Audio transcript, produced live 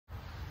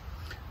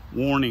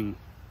Warning,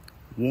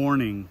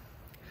 warning,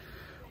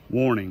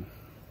 warning.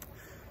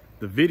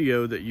 The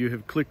video that you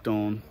have clicked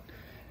on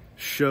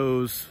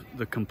shows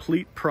the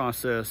complete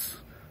process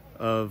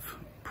of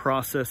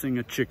processing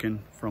a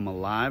chicken from a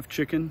live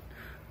chicken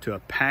to a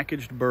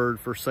packaged bird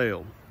for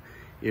sale.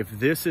 If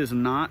this is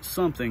not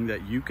something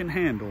that you can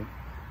handle,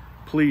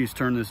 please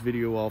turn this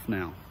video off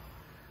now.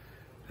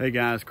 Hey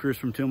guys, Chris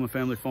from Tillman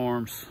Family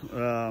Farms.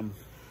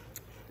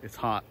 It's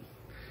hot,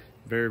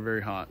 very,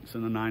 very hot. It's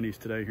in the 90s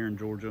today here in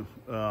Georgia.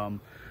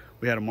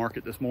 We had a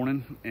market this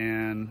morning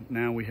and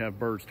now we have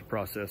birds to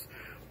process.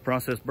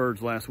 Processed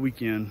birds last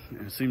weekend,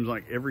 and it seems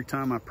like every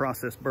time I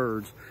process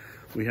birds,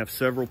 we have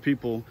several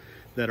people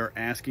that are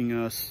asking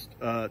us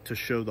to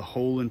show the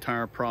whole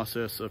entire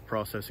process of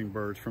processing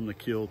birds from the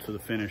kill to the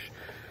finish.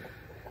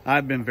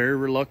 I've been very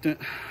reluctant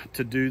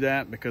to do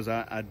that because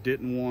I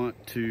didn't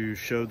want to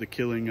show the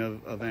killing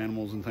of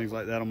animals and things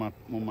like that on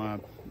my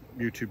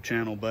YouTube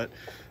channel, but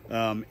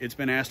it's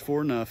been asked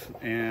for enough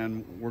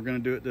and we're gonna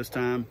do it this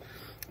time.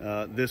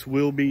 This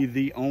will be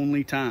the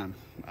only time.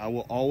 I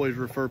will always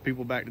refer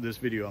people back to this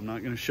video. I'm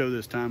not gonna show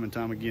this time and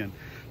time again.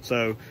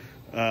 So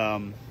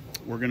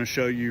we're gonna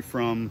show you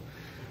from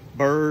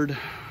bird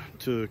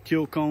to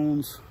kill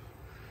cones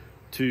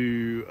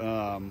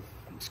to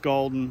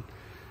scalding,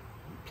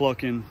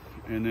 plucking,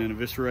 and then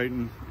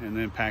eviscerating, and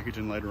then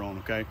packaging later on,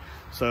 okay?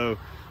 So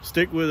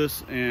stick with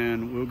us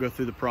and we'll go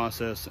through the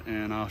process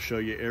and I'll show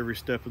you every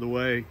step of the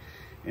way.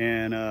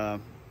 And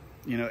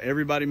you know,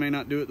 everybody may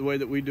not do it the way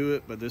that we do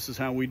it, but this is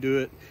how we do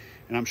it.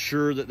 And I'm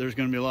sure that there's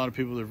gonna be a lot of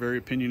people that are very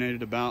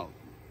opinionated about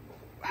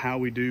how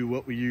we do,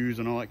 what we use,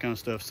 and all that kind of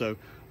stuff. So,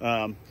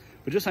 but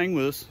just hang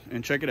with us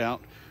and check it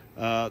out.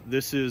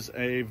 This is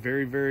a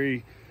very,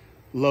 very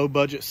low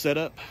budget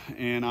setup,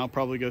 and I'll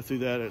probably go through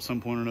that at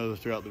some point or another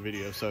throughout the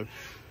video. So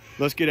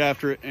let's get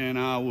after it and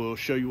I will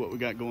show you what we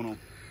got going on.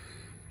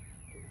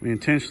 We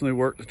intentionally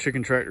worked the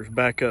chicken tractors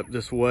back up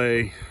this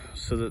way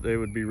so that they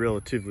would be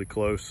relatively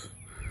close.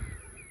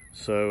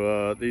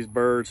 So these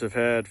birds have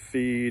had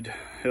feed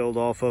held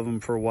off of them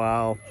for a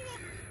while.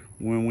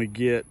 When we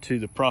get to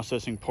the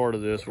processing part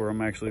of this, where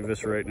I'm actually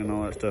eviscerating and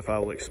all that stuff, I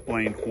will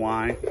explain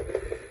why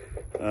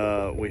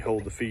we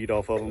hold the feed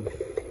off of them.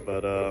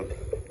 But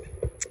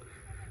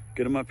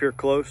get them up here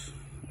close,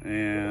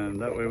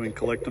 and that way we can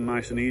collect them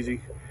nice and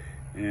easy.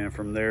 And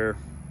from there,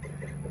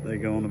 they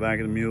go on the back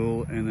of the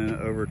mule and then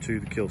over to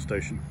the kill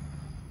station.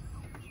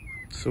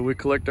 So we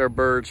collect our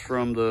birds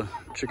from the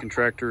chicken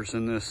tractors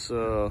in this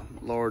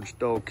large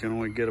dog kennel.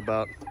 We get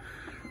about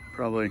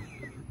probably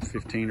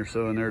 15 or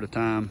so in there at a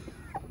time.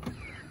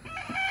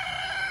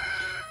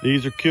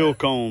 These are kill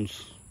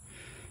cones.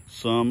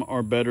 Some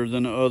are better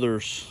than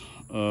others.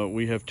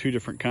 We have two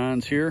different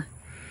kinds here.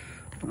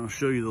 I'll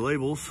show you the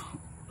labels.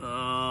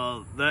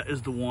 That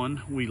is the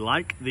one. We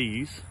like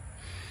these.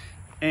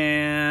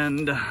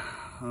 And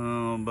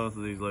both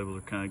of these labels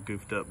are kind of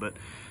goofed up, but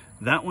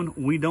that one,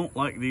 we don't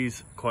like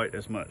these quite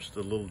as much,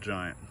 the Little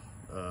Giant.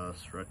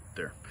 It's right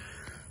there.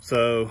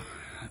 So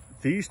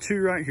these two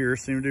right here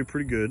seem to do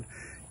pretty good.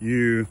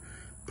 You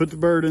put the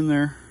bird in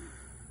there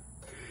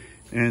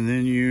and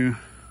then you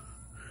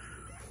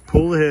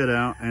pull the head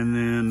out, and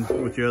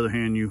then with the other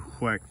hand you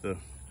whack the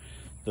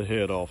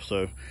head off.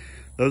 So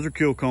those are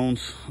kill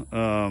cones.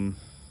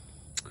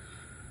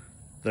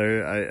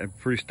 They're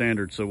pretty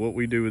standard. So what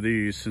we do with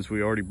these, since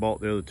we already bought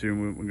the other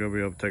two, we're gonna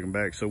be able to take them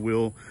back. So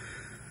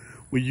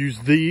we use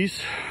these,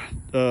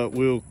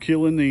 we'll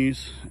kill in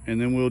these, and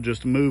then we'll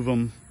just move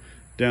them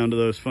down to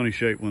those funny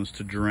shaped ones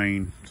to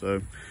drain.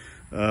 So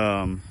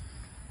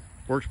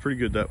works pretty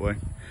good that way.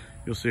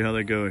 You'll see how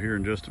they go here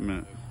in just a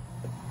minute.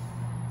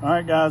 All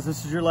right guys,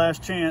 this is your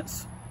last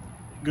chance.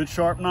 Good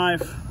sharp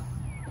knife.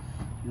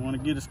 You want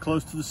to get as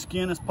close to the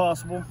skin as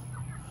possible.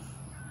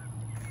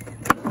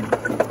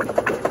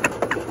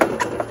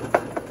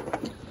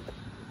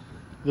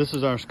 This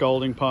is our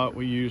scalding pot.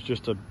 We use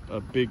just a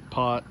big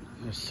pot.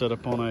 It's set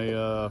up on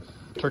a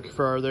turkey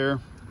fryer there.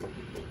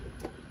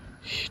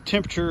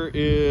 Temperature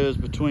is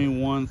between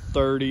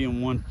 130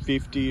 and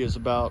 150 is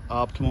about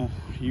optimal.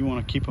 You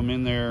want to keep them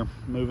in there,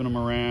 moving them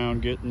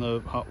around, getting the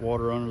hot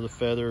water under the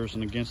feathers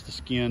and against the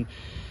skin.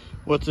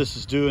 What this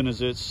is doing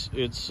is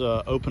it's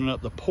opening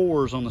up the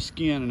pores on the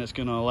skin, and it's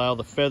going to allow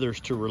the feathers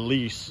to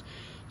release.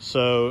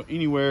 So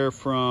anywhere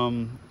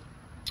from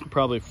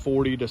probably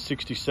 40 to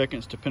 60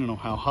 seconds, depending on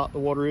how hot the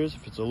water is.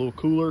 If it's a little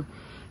cooler,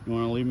 you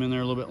want to leave them in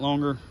there a little bit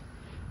longer,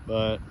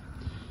 but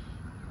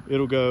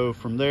it'll go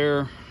from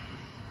there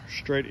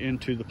straight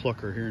into the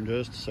plucker here in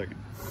just a second.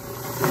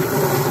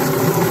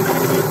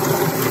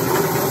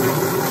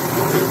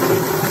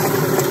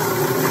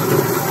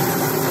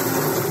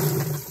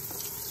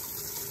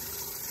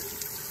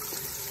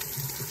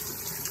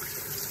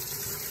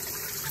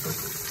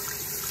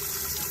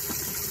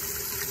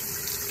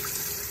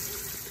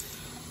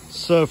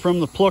 So from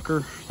the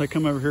plucker, they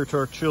come over here to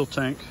our chill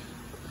tank,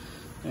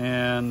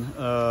 and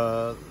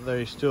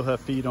they still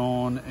have feed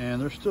on,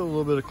 and there's still a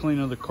little bit of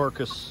cleaning of the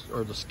carcass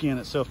or the skin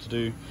itself to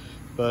do.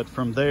 But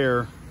from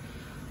there,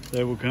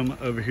 they will come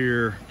over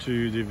here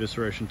to the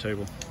evisceration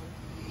table.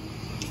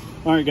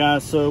 All right,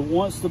 guys, so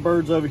once the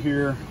bird's over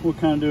here, we'll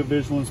kind of do a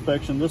visual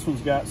inspection. This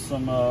one's got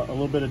some a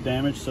little bit of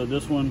damage, so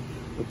this one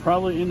will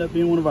probably end up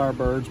being one of our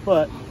birds,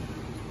 but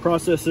the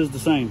process is the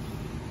same.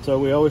 So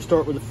we always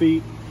start with the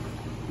feet.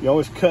 You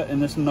always cut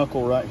in this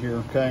knuckle right here,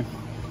 okay?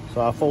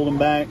 So I fold them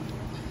back.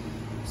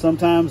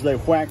 Sometimes they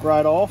whack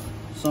right off.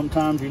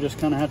 Sometimes you just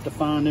kind of have to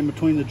find in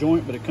between the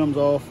joint, but it comes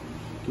off,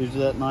 gives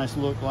you that nice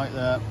look like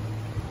that.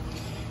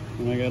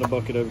 And I got a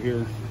bucket over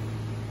here.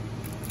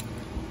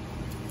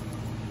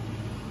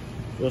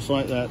 Just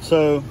like that.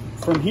 So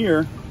from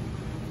here,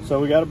 so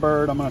we got a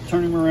bird. I'm going to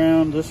turn him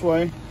around this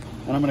way,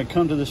 and I'm going to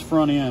come to this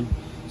front end.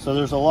 So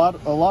there's a lot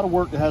of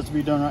work that has to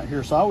be done right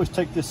here. So I always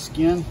take this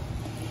skin,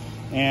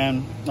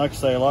 and like I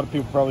say, a lot of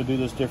people probably do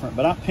this different,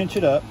 but I pinch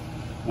it up,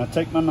 and I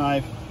take my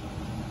knife,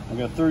 I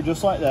go through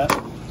just like that,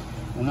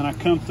 and then I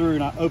come through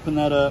and I open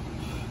that up,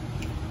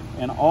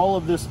 and all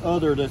of this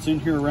other that's in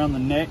here around the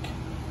neck,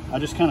 I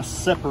just kind of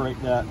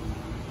separate that.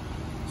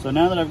 So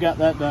now that I've got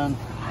that done,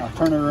 I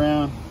turn it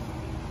around,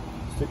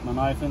 stick my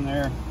knife in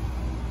there,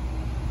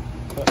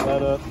 cut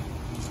that up.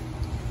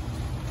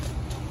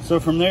 So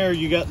from there,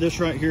 you got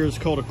this right here is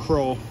called a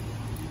crawl.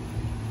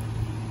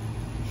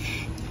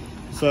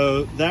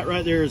 So that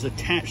right there is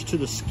attached to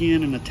the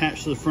skin and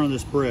attached to the front of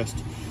this breast.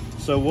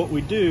 So what we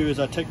do is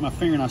I take my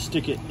finger and I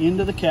stick it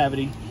into the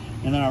cavity,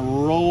 and then I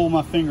roll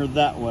my finger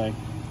that way.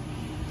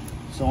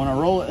 So when I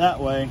roll it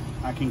that way,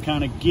 I can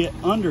kind of get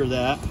under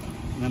that,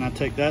 and then I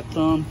take that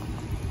thumb.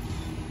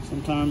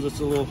 Sometimes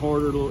it's a little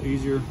harder, a little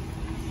easier.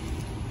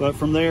 But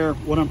from there,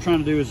 what I'm trying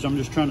to do is I'm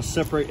just trying to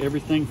separate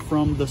everything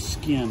from the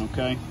skin,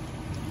 okay?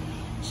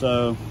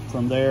 So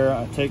from there,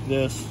 I take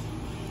this,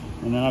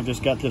 and then I've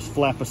just got this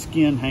flap of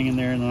skin hanging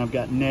there, and then I've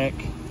got neck,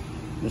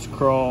 this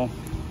crawl,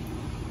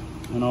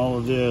 and all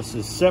of this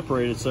is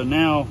separated. So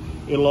now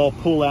it'll all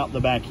pull out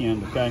the back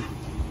end, okay?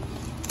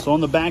 So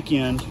on the back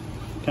end,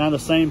 kind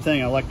of the same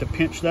thing. I like to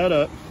pinch that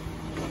up,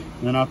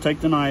 and then I'll take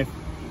the knife,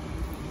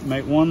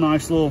 make one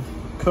nice little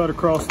cut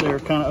across there,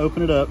 kind of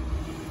open it up.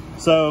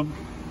 So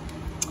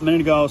a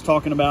minute ago I was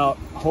talking about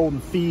holding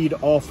feed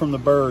off from the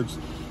birds.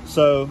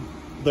 So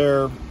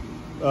their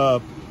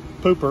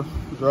pooper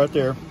is right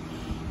there,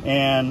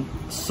 and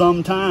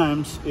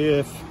sometimes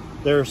if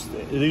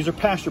these are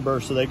pasture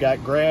birds, so they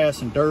got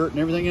grass and dirt and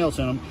everything else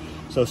in them.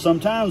 So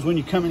sometimes when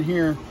you come in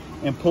here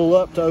and pull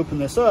up to open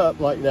this up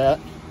like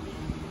that,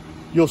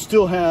 you'll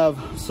still have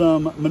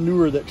some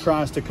manure that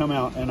tries to come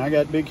out, and I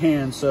got big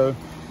hands, so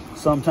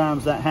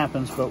sometimes that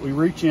happens. But we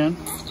reach in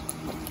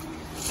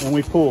and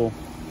we pull.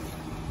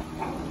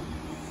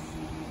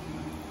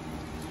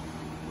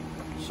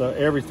 So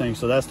everything,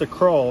 so that's the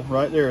crawl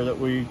right there that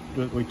we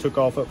took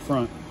off up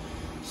front.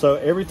 So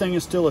everything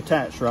is still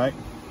attached, right?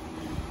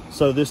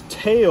 So this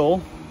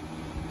tail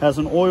has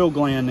an oil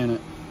gland in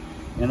it,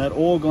 and that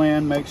oil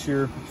gland makes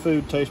your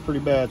food taste pretty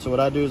bad. So what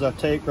I do is I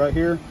take right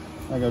here,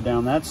 I go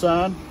down that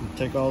side,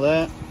 take all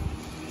that,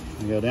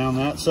 I go down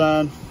that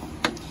side,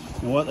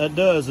 and what that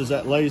does is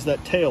that lays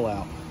that tail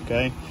out,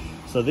 okay?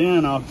 So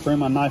then I'll bring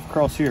my knife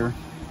across here.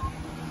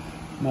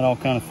 I'm at all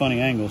kind of funny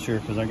angles here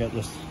because I got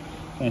this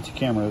fancy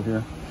camera over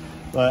here.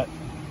 But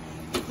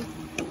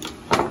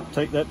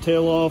take that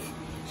tail off,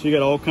 so you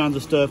got all kinds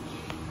of stuff.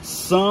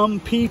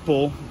 Some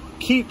people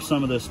keep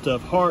some of this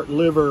stuff, heart,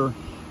 liver,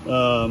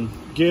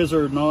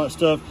 gizzard, and all that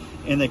stuff,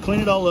 and they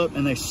clean it all up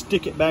and they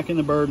stick it back in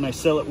the bird and they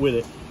sell it with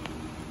it.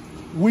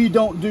 We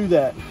don't do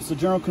that. It's a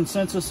general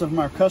consensus of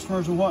my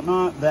customers and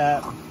whatnot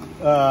that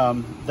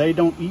they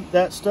don't eat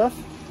that stuff,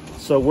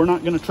 so we're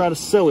not going to try to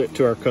sell it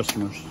to our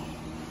customers.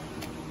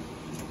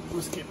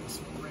 Let's get this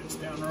rinse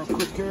down real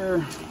quick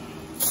here.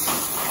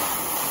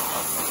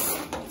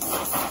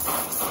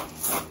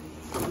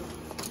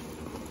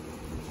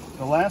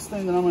 The last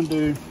thing that I'm going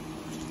to do,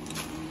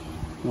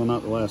 well,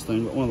 not the last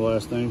thing, but one of the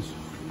last things,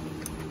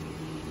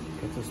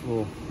 got this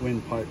little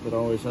windpipe that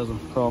always has a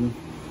problem.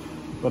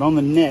 But on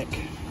the neck,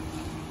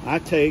 I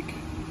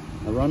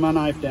run my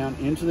knife down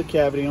into the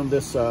cavity on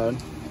this side,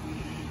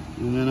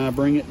 and then I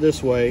bring it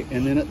this way,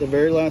 and then at the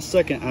very last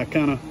second, I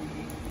kind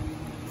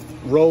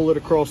of roll it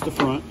across the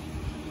front,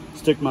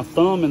 stick my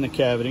thumb in the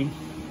cavity,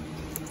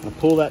 I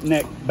pull that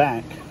neck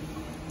back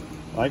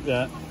like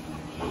that,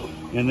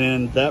 and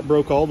then that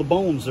broke all the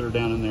bones that are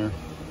down in there.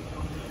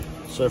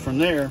 So from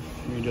there,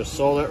 you just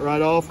saw that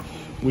right off.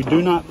 We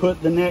do not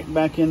put the neck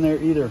back in there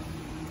either.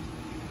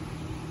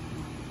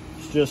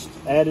 It's just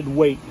added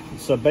weight.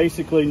 So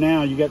basically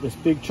now you got this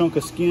big chunk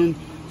of skin.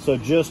 So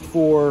just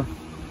for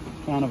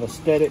kind of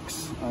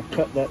aesthetics, I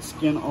cut that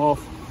skin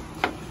off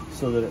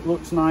so that it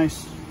looks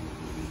nice.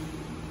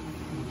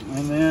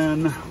 And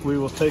then we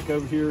will take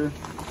over here,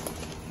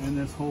 and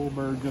this whole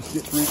bird just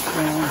gets rinsed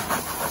down.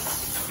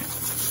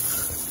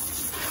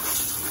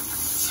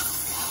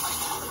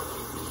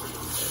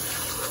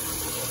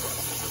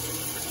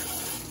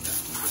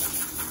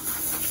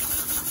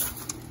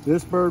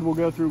 This bird will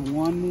go through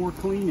one more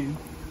cleaning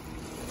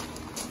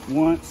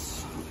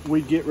once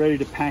we get ready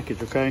to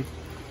package, okay?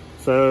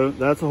 So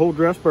that's a whole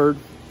dressed bird,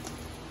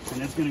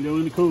 and it's gonna go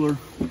in the cooler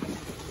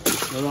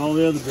with all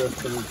the other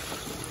dressed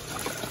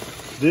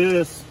birds.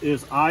 This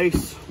is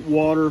ice,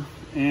 water,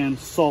 and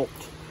salt.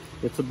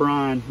 It's a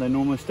brine. They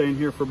normally stay in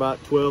here for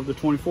about 12 to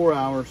 24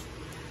 hours.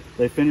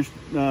 They finish,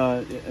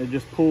 it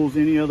just pulls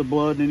any other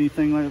blood and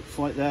anything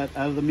like that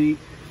out of the meat.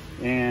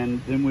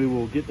 And then we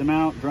will get them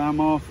out, dry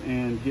them off,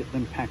 and get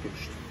them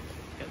packaged.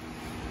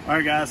 All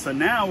right, guys, so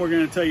now we're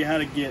gonna tell you how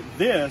to get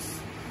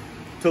this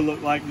to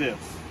look like this.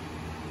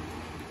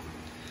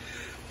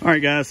 All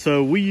right, guys,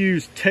 so we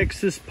use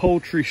Texas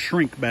poultry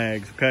shrink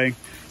bags, okay?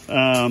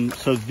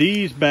 So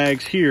these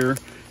bags here,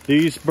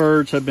 these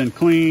birds have been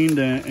cleaned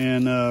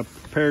and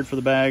prepared for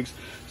the bags.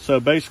 So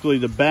basically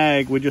the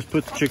bag, we just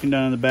put the chicken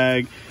down in the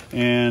bag,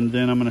 and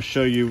then I'm gonna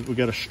show you, we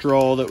got a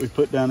straw that we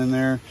put down in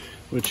there,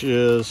 which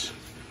is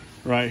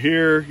right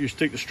here. You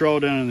stick the straw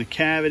down in the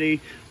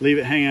cavity, leave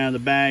it hanging out of the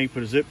bag,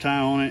 put a zip tie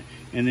on it,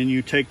 and then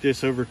you take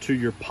this over to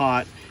your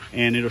pot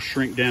and it'll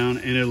shrink down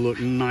and it'll look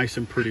nice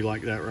and pretty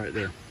like that right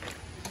there.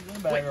 It's in the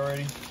bag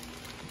already.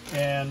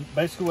 And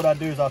basically what I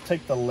do is I'll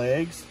take the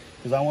legs,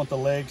 because I want the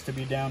legs to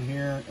be down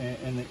here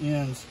and the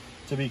ends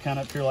to be kind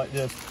of up here like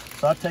this.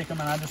 So I take them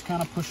and I just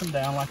kind of push them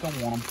down like I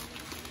want them.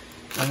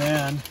 And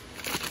then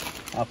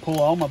I pull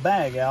all my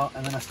bag out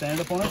and then I stand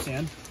up on its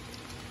end,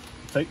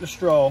 take the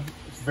straw.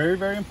 It's very,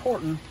 very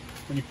important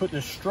when you put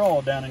this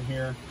straw down in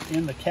here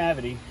in the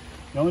cavity,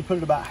 you only put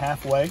it about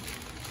halfway,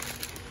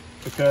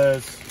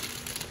 because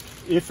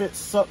if it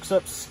sucks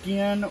up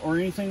skin or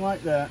anything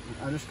like that,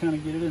 I just kind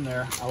of get it in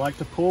there. I like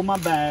to pull my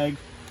bag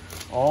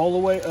all the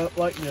way up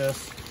like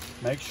this.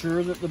 Make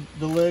sure that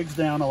the leg's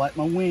down. I like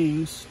my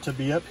wings to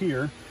be up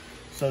here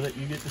so that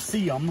you get to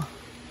see them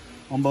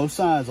on both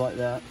sides like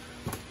that.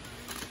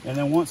 And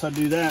then once I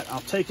do that,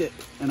 I'll take it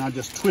and I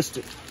just twist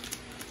it.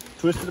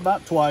 Twist it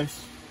about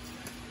twice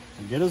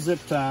and get a zip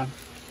tie.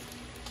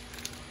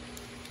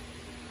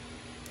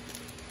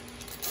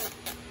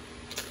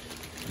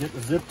 Get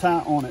the zip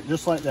tie on it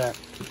just like that.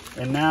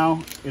 And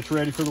now it's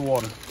ready for the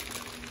water.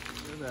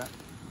 Look at that.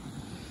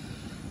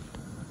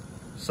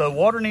 So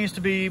water needs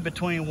to be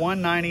between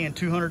 190 and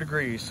 200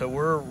 degrees. So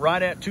we're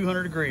right at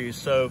 200 degrees.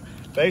 So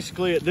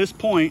basically at this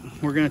point,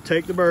 we're gonna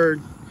take the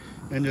bird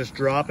and just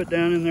drop it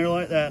down in there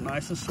like that,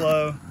 nice and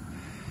slow.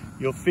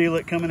 You'll feel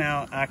it coming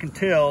out. I can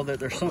tell that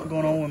there's something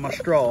going on with my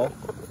straw.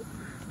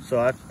 So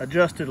I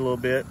adjust it a little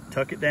bit,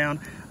 tuck it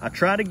down. I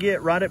try to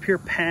get right up here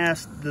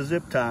past the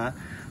zip tie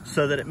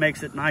so that it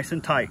makes it nice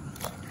and tight.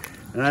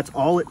 And that's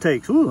all it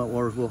takes. Ooh, that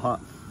water's a little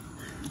hot.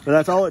 But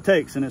that's all it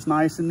takes, and it's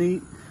nice and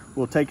neat.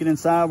 We'll take it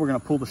inside. We're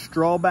gonna pull the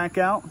straw back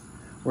out.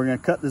 We're gonna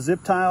cut the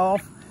zip tie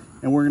off,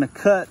 and we're gonna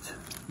cut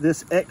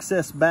this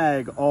excess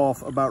bag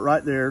off about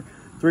right there,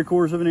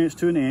 3/4 of an inch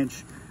to an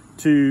inch,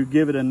 to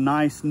give it a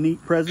nice,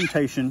 neat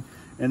presentation.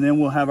 And then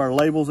we'll have our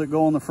labels that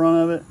go on the front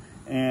of it,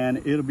 and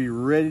it'll be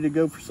ready to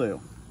go for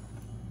sale.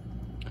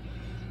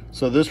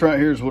 So this right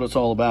here is what it's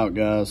all about,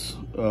 guys.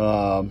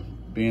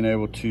 Being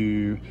able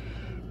to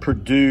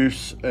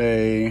produce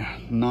a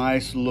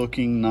nice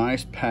looking,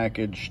 nice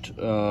packaged,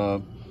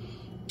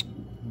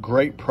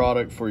 great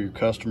product for your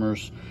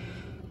customers,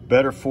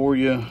 better for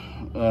you,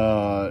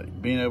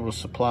 being able to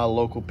supply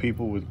local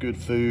people with good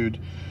food.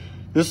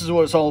 This is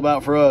what it's all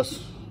about for us.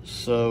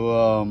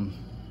 So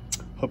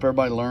hope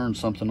everybody learned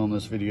something on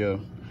this video.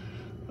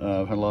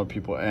 I've had a lot of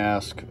people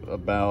ask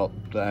about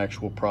the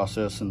actual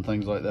process and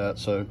things like that.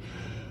 So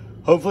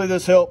hopefully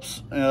this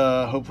helps.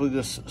 Hopefully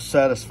this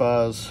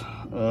satisfies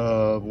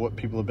what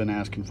people have been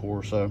asking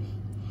for. So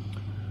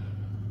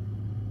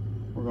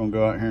we're gonna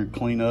go out here and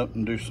clean up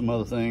and do some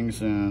other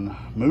things and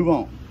move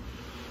on.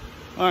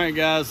 All right,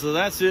 guys, so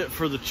that's it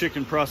for the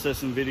chicken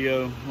processing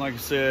video. Like I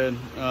said,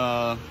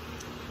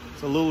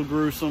 it's a little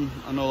gruesome.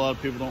 I know a lot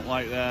of people don't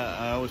like that.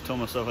 I always tell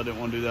myself I didn't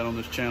want to do that on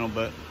this channel,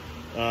 but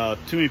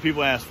too many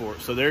people asked for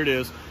it. So there it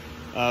is.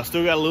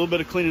 Still got a little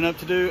bit of cleaning up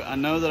to do. I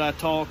know that I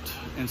talked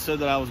and said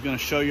that I was going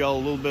to show y'all a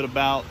little bit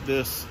about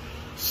this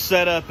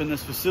setup in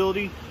this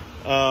facility.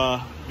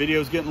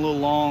 Video's getting a little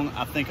long.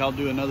 I think I'll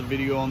do another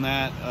video on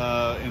that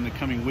in the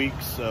coming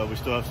weeks. We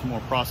still have some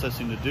more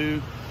processing to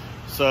do.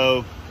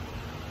 So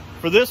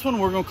for this one,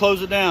 we're going to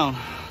close it down.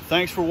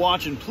 Thanks for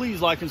watching.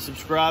 Please like and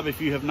subscribe if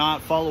you have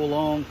not. Follow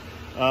along.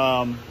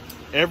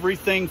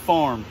 Everything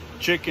farm: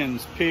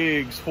 chickens,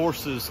 pigs,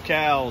 horses,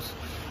 cows.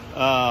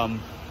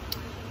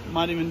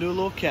 Might even do a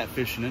little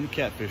catfishing in the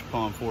catfish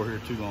pond for here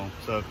too long.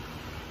 So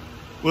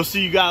we'll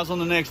see you guys on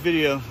the next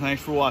video.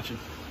 Thanks for watching.